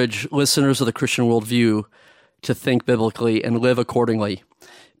encourage listeners of the Christian Worldview to think biblically and live accordingly,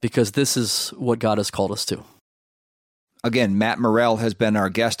 because this is what God has called us to. Again, Matt Morrell has been our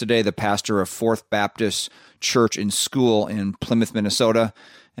guest today, the pastor of Fourth Baptist Church and School in Plymouth, Minnesota,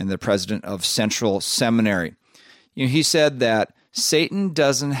 and the president of Central Seminary. He said that Satan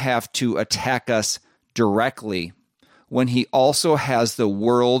doesn't have to attack us directly when he also has the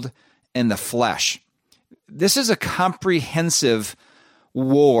world and the flesh. This is a comprehensive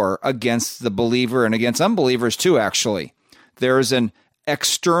war against the believer and against unbelievers too, actually. There is an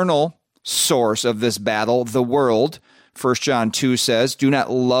external source of this battle, the world. 1 John 2 says, "Do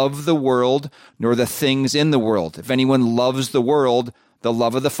not love the world, nor the things in the world. If anyone loves the world, the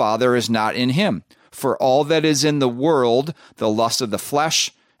love of the Father is not in him. For all that is in the world, the lust of the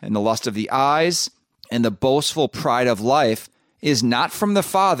flesh, and the lust of the eyes, and the boastful pride of life, is not from the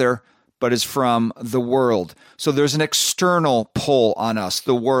Father, but is from the world." So there's an external pull on us,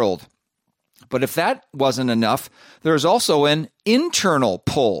 the world. But if that wasn't enough, there's also an internal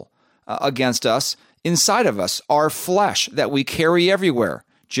pull against us, inside of us, our flesh that we carry everywhere.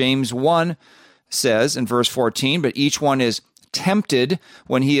 James 1 says in verse 14, "But each one is tempted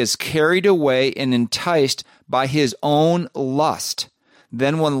when he is carried away and enticed by his own lust.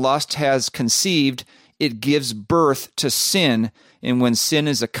 Then when lust has conceived, it gives birth to sin, and when sin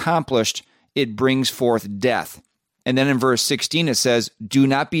is accomplished, it brings forth death." And then in verse 16 it says, "Do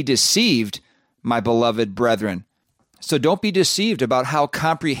not be deceived, my beloved brethren." So don't be deceived about how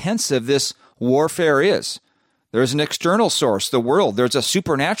comprehensive this warfare is. There's an external source, the world. There's a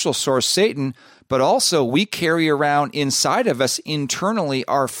supernatural source, Satan, but also we carry around inside of us internally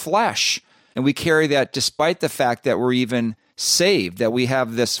our flesh. And we carry that despite the fact that we're even saved, that we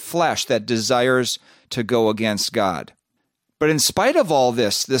have this flesh that desires to go against God. But in spite of all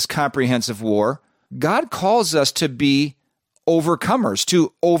this comprehensive war, God calls us to be overcomers,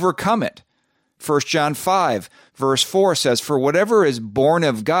 to overcome it. 1 John 5, verse 4 says, "For whatever is born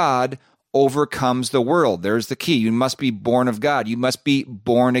of God overcomes the world." There's the key. You must be born of God. You must be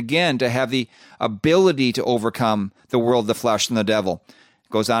born again to have the ability to overcome the world, the flesh, and the devil.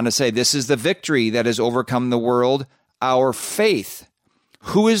 It goes on to say, "This is the victory that has overcome the world, our faith."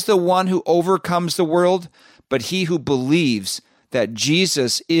 Who is the one who overcomes the world? But he who believes that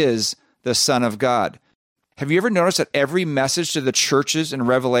Jesus is the Son of God. Have you ever noticed that every message to the churches in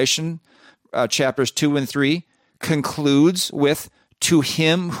Revelation chapters 2 and 3 concludes with "to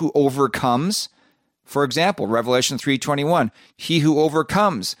him who overcomes"? For example, Revelation 3:21, "He who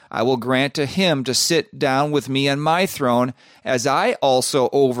overcomes, I will grant to him to sit down with me on my throne, as I also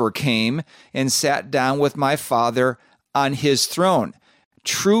overcame and sat down with my Father on his throne."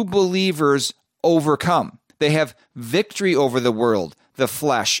 True believers overcome. They have victory over the world, the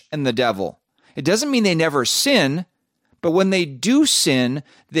flesh, and the devil. It doesn't mean they never sin, but when they do sin,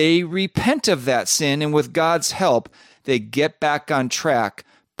 they repent of that sin, and with God's help, they get back on track,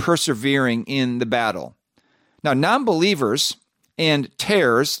 persevering in the battle. Now, non-believers and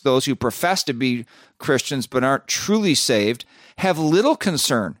tares, those who profess to be Christians but aren't truly saved, have little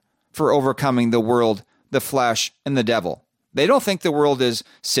concern for overcoming the world, the flesh, and the devil. They don't think the world is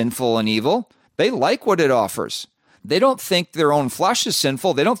sinful and evil. They like what it offers. They don't think their own flesh is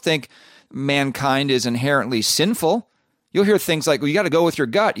sinful. They don't think mankind is inherently sinful. You'll hear things like, well, you got to go with your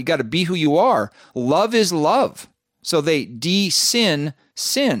gut. You got to be who you are. Love is love. So they de-sin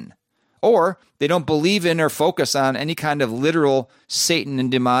sin. Or they don't believe in or focus on any kind of literal Satan and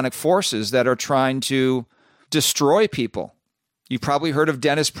demonic forces that are trying to destroy people. You've probably heard of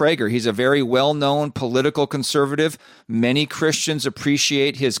Dennis Prager. He's a very well-known political conservative. Many Christians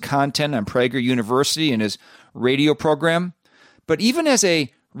appreciate his content on Prager University and his radio program. But even as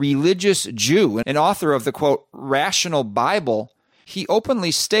a religious Jew, an author of the, quote, Rational Bible, he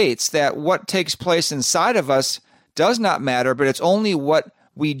openly states that what takes place inside of us does not matter, but it's only what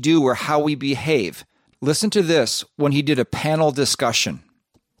we do or how we behave. Listen to this when he did a panel discussion.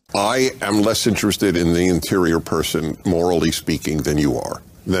 I am less interested in the interior person, morally speaking, than you are,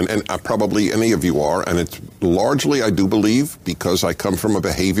 and probably any of you are. And it's largely, I do believe, because I come from a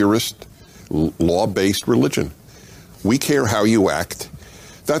behaviorist, law-based religion. We care how you act.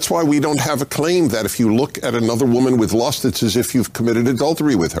 That's why we don't have a claim that if you look at another woman with lust, it's as if you've committed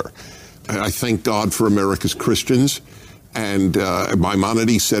adultery with her. And I thank God for America's Christians. And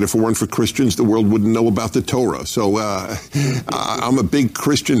Maimonides said if it weren't for Christians, the world wouldn't know about the Torah. So I'm a big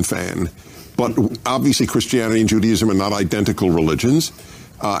Christian fan. But obviously Christianity and Judaism are not identical religions.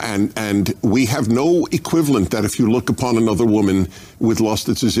 And we have no equivalent that if you look upon another woman with lust,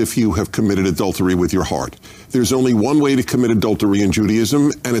 it's as if you have committed adultery with your heart. There's only one way to commit adultery in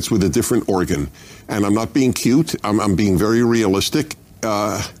Judaism, and it's with a different organ. And I'm not being cute. I'm being very realistic.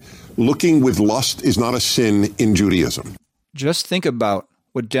 Looking with lust is not a sin in Judaism. Just think about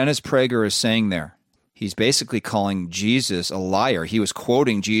what Dennis Prager is saying there. He's basically calling Jesus a liar. He was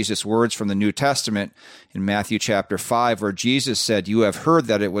quoting Jesus' words from the New Testament in Matthew chapter 5, where Jesus said, "You have heard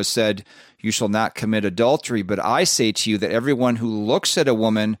that it was said, 'You shall not commit adultery.' But I say to you that everyone who looks at a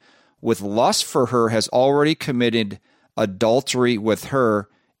woman with lust for her has already committed adultery with her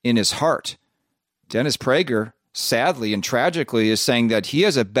in his heart." Dennis Prager, sadly and tragically, is saying that he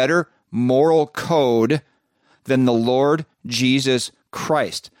has a better moral code than the Lord Jesus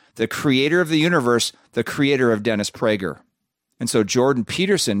Christ, the creator of the universe, the creator of Dennis Prager. And so Jordan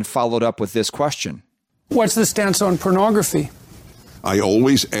Peterson followed up with this question. What's the stance on pornography? I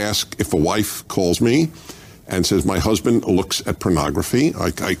always ask if a wife calls me and says, my husband looks at pornography,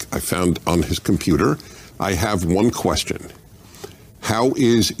 I found on his computer, I have one question. How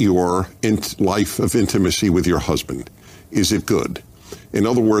is your life of intimacy with your husband? Is it good? In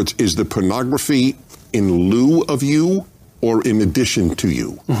other words, is the pornography in lieu of you or in addition to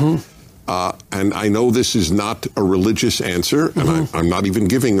you? Mm-hmm. And I know this is not a religious answer, and mm-hmm. I'm not even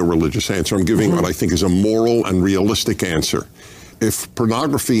giving a religious answer. I'm giving what I think is a moral and realistic answer. If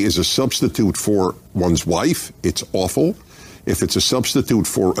pornography is a substitute for one's wife, it's awful. If it's a substitute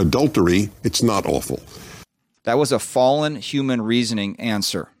for adultery, it's not awful. That was a fallen human reasoning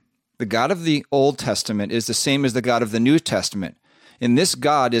answer. The God of the Old Testament is the same as the God of the New Testament. And this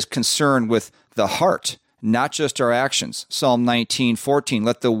God is concerned with the heart, not just our actions. Psalm 19:14,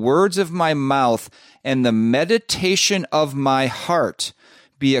 let the words of my mouth and the meditation of my heart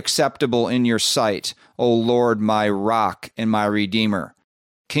be acceptable in your sight, O Lord, my rock and my redeemer.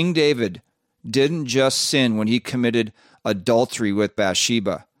 King David didn't just sin when he committed adultery with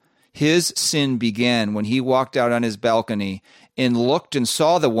Bathsheba. His sin began when he walked out on his balcony and looked and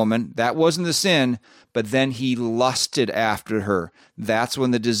saw the woman. That wasn't the sin, but then he lusted after her. That's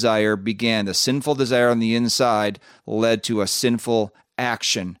when the desire began. The sinful desire on the inside led to a sinful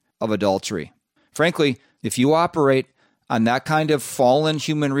action of adultery. Frankly, if you operate on that kind of fallen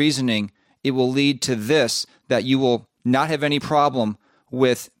human reasoning, it will lead to this, that you will not have any problem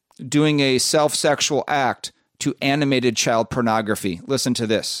with doing a self-sexual act to animated child pornography. Listen to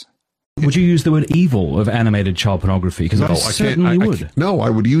this. Would you use the word evil of animated child pornography? Because I certainly would. No, I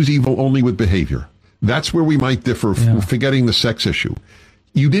would use evil only with behavior. That's where we might differ, forgetting the sex issue.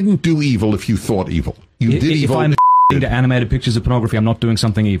 You didn't do evil if you thought evil. You did evil. If I'm into animated pictures of pornography, I'm not doing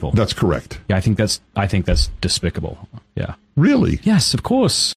something evil. That's correct. Yeah, I think that's despicable. Yeah. Really? Yes, of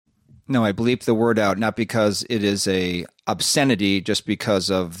course. No, I bleeped the word out, not because it is a obscenity, just because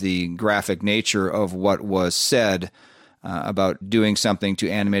of the graphic nature of what was said about doing something to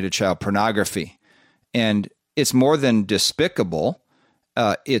animated child pornography. And it's more than despicable.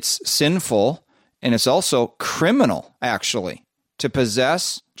 It's sinful, and it's also criminal, actually. To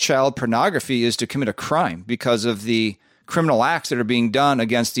possess child pornography is to commit a crime because of the criminal acts that are being done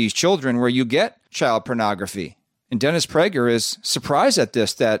against these children where you get child pornography. And Dennis Prager is surprised at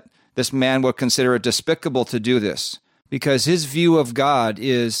this, that this man would consider it despicable to do this, because his view of God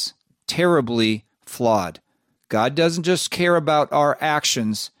is terribly flawed. God doesn't just care about our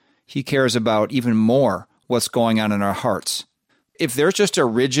actions, he cares about even more what's going on in our hearts. If there's just a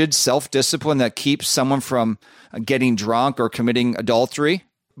rigid self-discipline that keeps someone from getting drunk or committing adultery,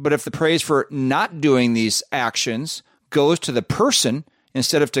 but if the praise for not doing these actions goes to the person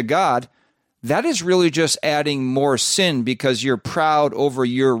instead of to God, that is really just adding more sin because you're proud over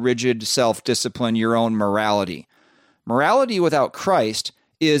your rigid self-discipline, your own morality. Morality without Christ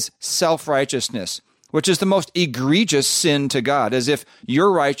is self-righteousness, which is the most egregious sin to God, as if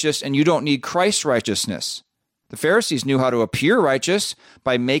you're righteous and you don't need Christ's righteousness. The Pharisees knew how to appear righteous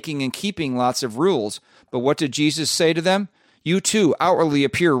by making and keeping lots of rules, but what did Jesus say to them? You too outwardly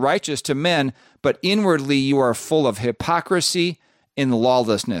appear righteous to men, but inwardly you are full of hypocrisy and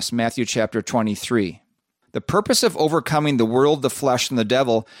lawlessness. Matthew chapter 23. The purpose of overcoming the world, the flesh, and the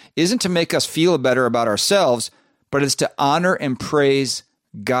devil isn't to make us feel better about ourselves, but it's to honor and praise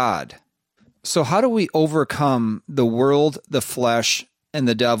God. So how do we overcome the world, the flesh, and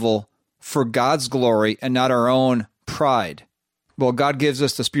the devil for God's glory and not our own pride? Well, God gives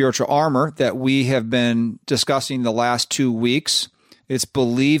us the spiritual armor that we have been discussing the last 2 weeks. It's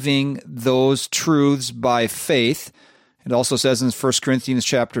believing those truths by faith. It also says in 1 Corinthians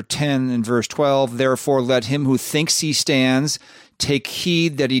chapter 10 and verse 12, "Therefore let him who thinks he stands take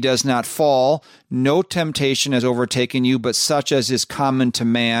heed that he does not fall. No temptation has overtaken you, but such as is common to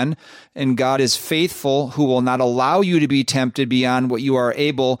man. And God is faithful, who will not allow you to be tempted beyond what you are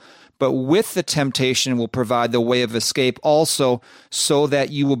able, but with the temptation will provide the way of escape also, so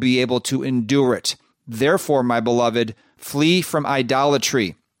that you will be able to endure it. Therefore, my beloved, flee from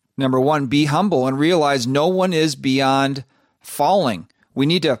idolatry." Number 1, be humble and realize no one is beyond falling. We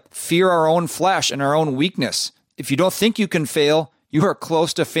need to fear our own flesh and our own weakness. If you don't think you can fail, you are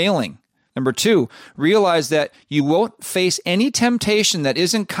close to failing. Number 2, realize that you won't face any temptation that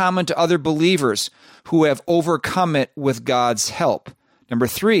isn't common to other believers who have overcome it with God's help. Number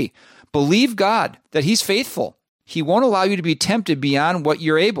 3, believe God that He's faithful. He won't allow you to be tempted beyond what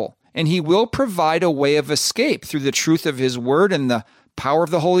you're able, and He will provide a way of escape through the truth of His Word and the power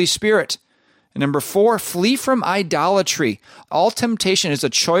of the Holy Spirit. And number 4, flee from idolatry. All temptation is a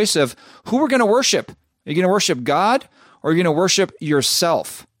choice of who we're going to worship. Are you going to worship God, or are you going to worship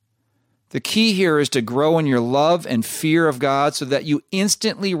yourself? The key here is to grow in your love and fear of God so that you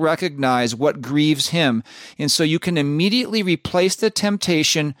instantly recognize what grieves Him, and so you can immediately replace the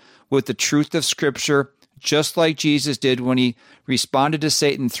temptation with the truth of Scripture, just like Jesus did when He responded to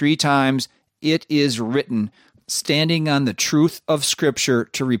Satan 3 times, "It is written," standing on the truth of Scripture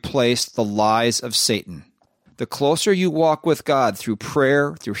to replace the lies of Satan. The closer you walk with God through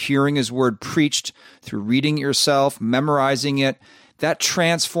prayer, through hearing His Word preached, through reading it yourself, memorizing it, that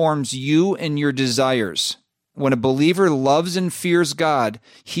transforms you and your desires. When a believer loves and fears God,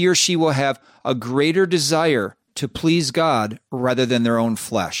 he or she will have a greater desire to please God rather than their own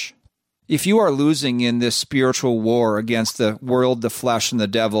flesh. If you are losing in this spiritual war against the world, the flesh, and the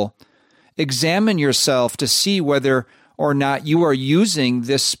devil, examine yourself to see whether or not you are using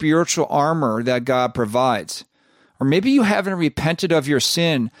this spiritual armor that God provides. Or maybe you haven't repented of your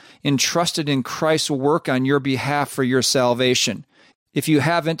sin and trusted in Christ's work on your behalf for your salvation. If you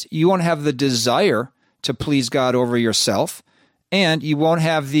haven't, you won't have the desire to please God over yourself, and you won't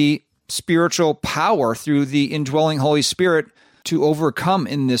have the spiritual power through the indwelling Holy Spirit to overcome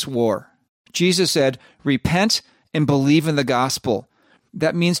in this war. Jesus said, "Repent and believe in the gospel."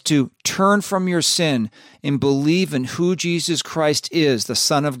 That means to turn from your sin and believe in who Jesus Christ is, the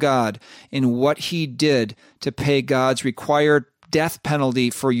Son of God, and what He did to pay God's required death penalty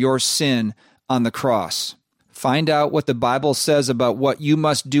for your sin on the cross. Find out what the Bible says about what you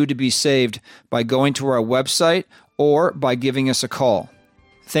must do to be saved by going to our website or by giving us a call.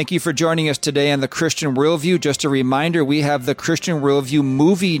 Thank you for joining us today on the Christian Worldview. Just a reminder, we have the Christian Worldview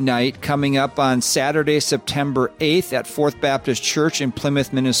movie night coming up on Saturday, September 8th at Fourth Baptist Church in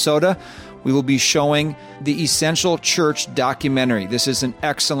Plymouth, Minnesota. We will be showing the Essential Church documentary. This is an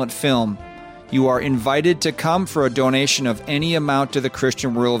excellent film. You are invited to come for a donation of any amount to the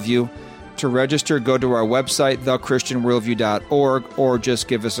Christian Worldview. To register, go to our website, thechristianworldview.org, or just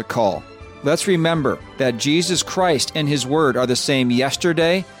give us a call. Let's remember that Jesus Christ and His Word are the same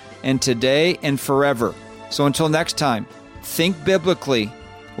yesterday and today and forever. So until next time, think biblically,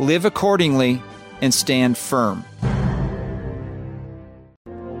 live accordingly, and stand firm.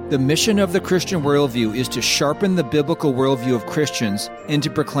 The mission of the Christian Worldview is to sharpen the biblical worldview of Christians and to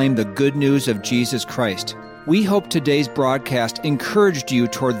proclaim the good news of Jesus Christ. We hope today's broadcast encouraged you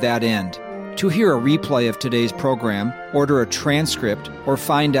toward that end. To hear a replay of today's program, order a transcript, or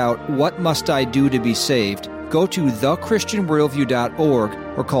find out what must I do to be saved, go to thechristianworldview.org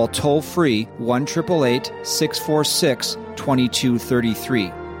or call toll-free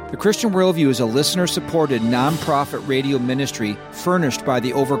 1-888-646-2233. The Christian Worldview is a listener-supported nonprofit radio ministry furnished by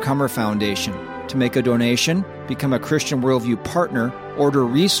the Overcomer Foundation. To make a donation, become a Christian Worldview partner, order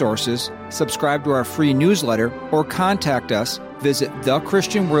resources, subscribe to our free newsletter, or contact us, visit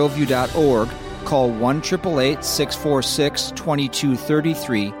thechristianworldview.org, call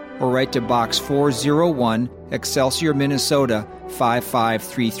 1-888-646-2233, or write to Box 401, Excelsior, Minnesota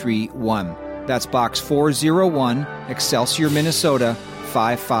 55331. That's Box 401, Excelsior, Minnesota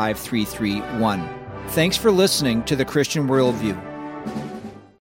 55331. Thanks for listening to the Christian Worldview.